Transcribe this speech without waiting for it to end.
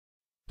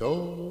Most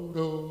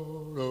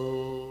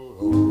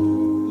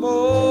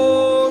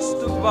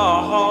of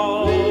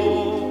all,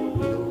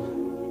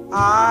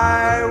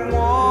 I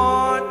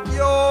want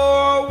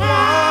your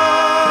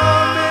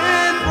warm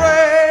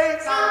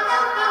embrace.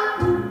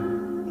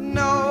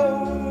 No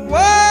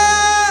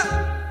one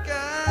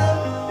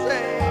can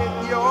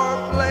take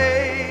your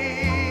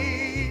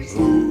place.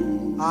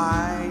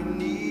 I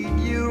need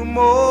you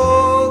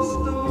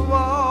most of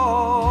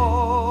all.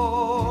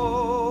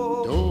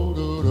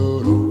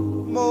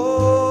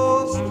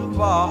 Most of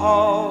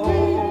all,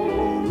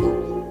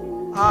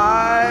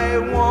 I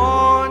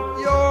want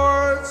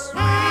your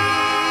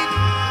sweet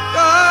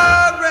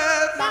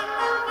caress.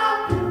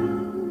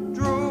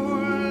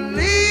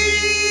 Truly,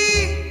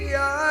 I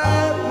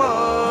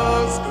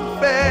must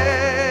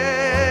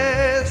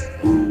confess,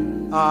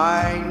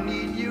 I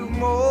need you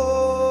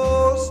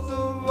most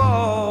of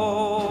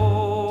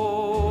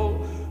all.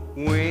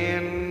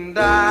 When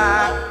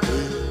I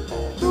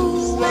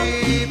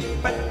sleep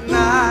at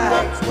night,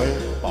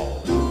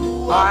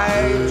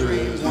 I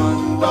dream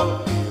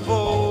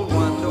wonderful,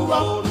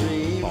 wonderful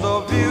dreams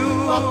of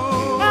you.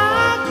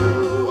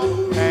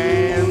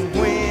 And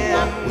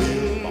when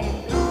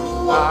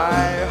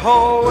I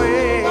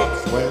awake,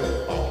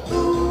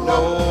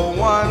 no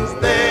one's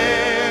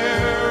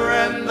there,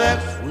 and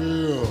that's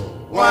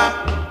why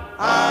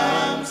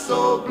I'm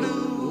so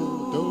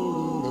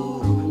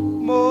blue.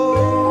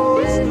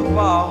 Most of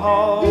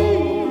all,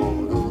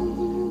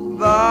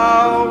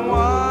 the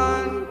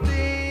one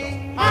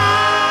thing I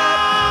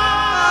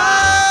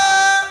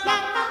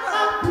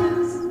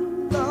miss,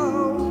 the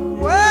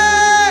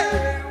way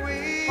we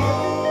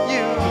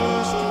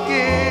used to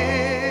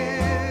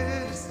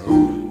kiss.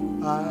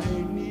 I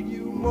need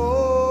you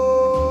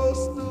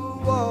most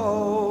of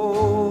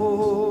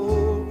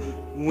all.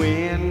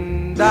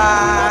 When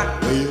I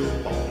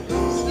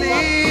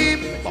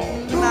sleep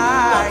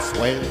tonight,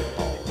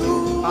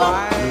 I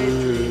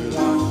dream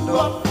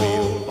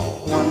wonderful,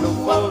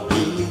 wonderful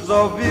dreams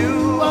of you.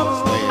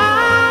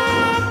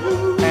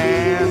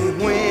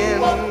 And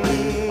when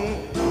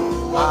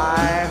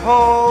I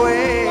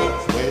awake,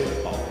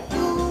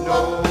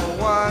 no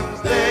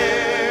one's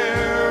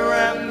there,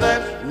 and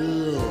that's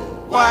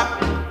why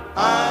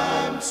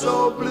I'm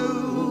so blue.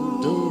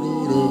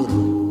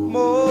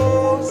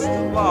 Most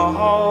of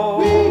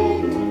all,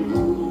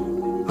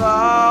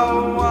 the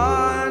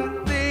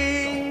one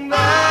thing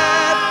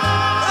that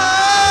I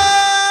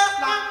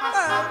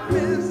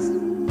miss,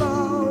 the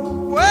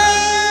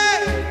way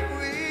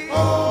we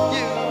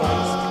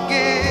used to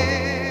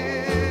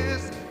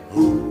kiss.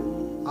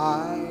 I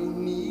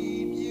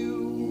need you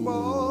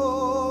most.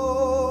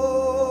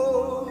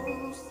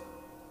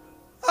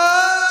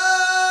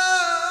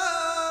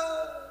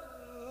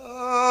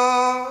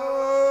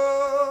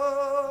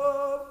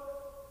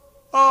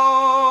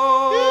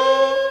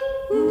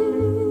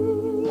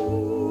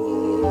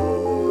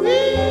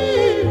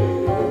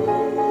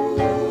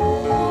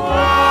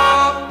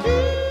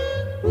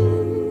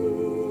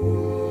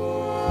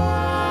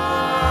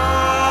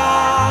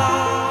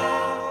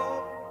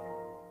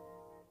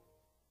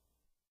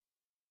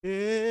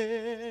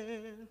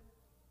 It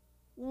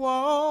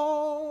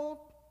won't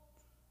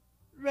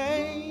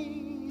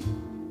rain,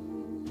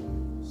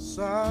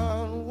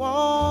 sun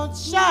won't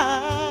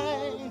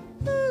shine,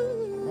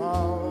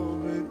 all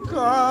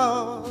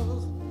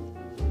because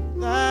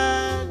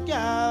that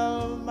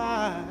gal of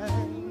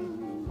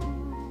mine,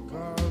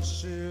 'cause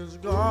she's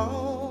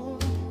gone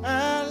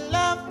and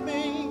left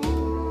me.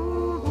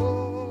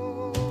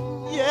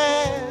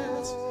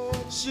 Yes,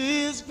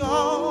 she's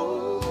gone.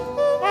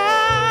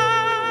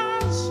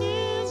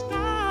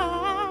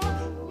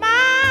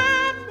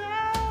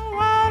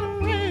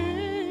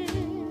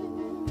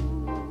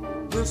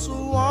 This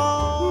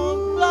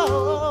warm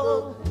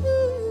love,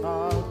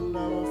 I've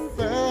never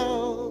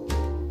felt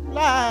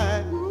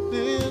like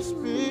this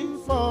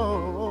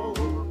before.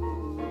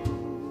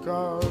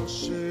 'Cause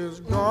she's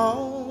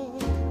gone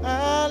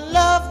and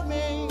left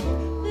me.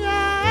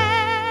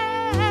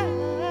 Yes,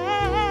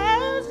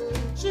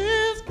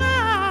 she's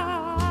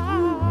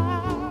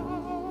gone.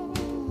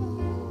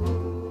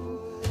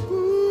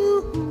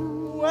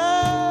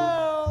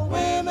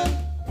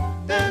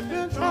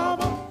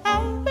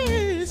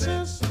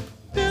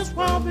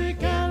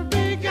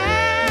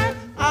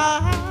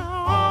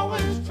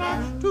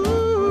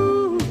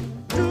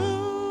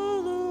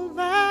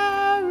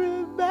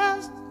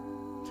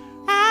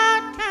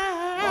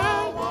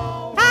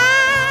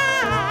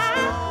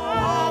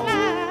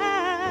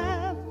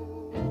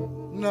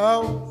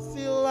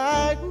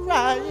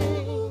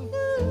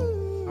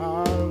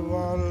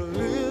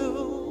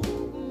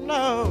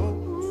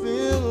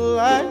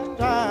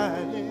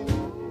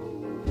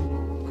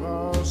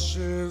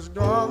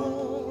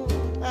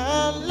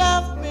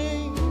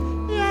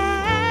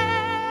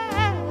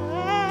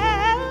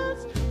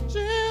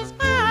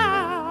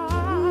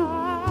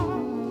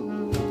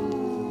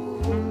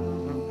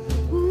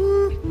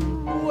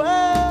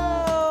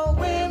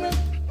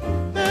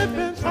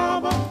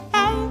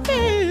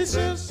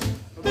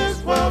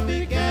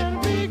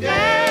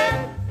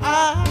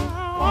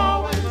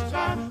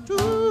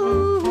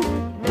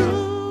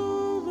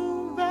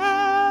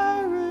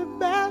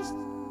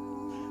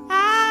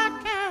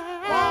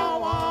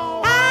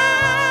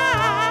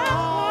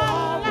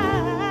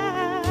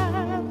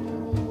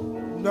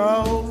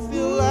 No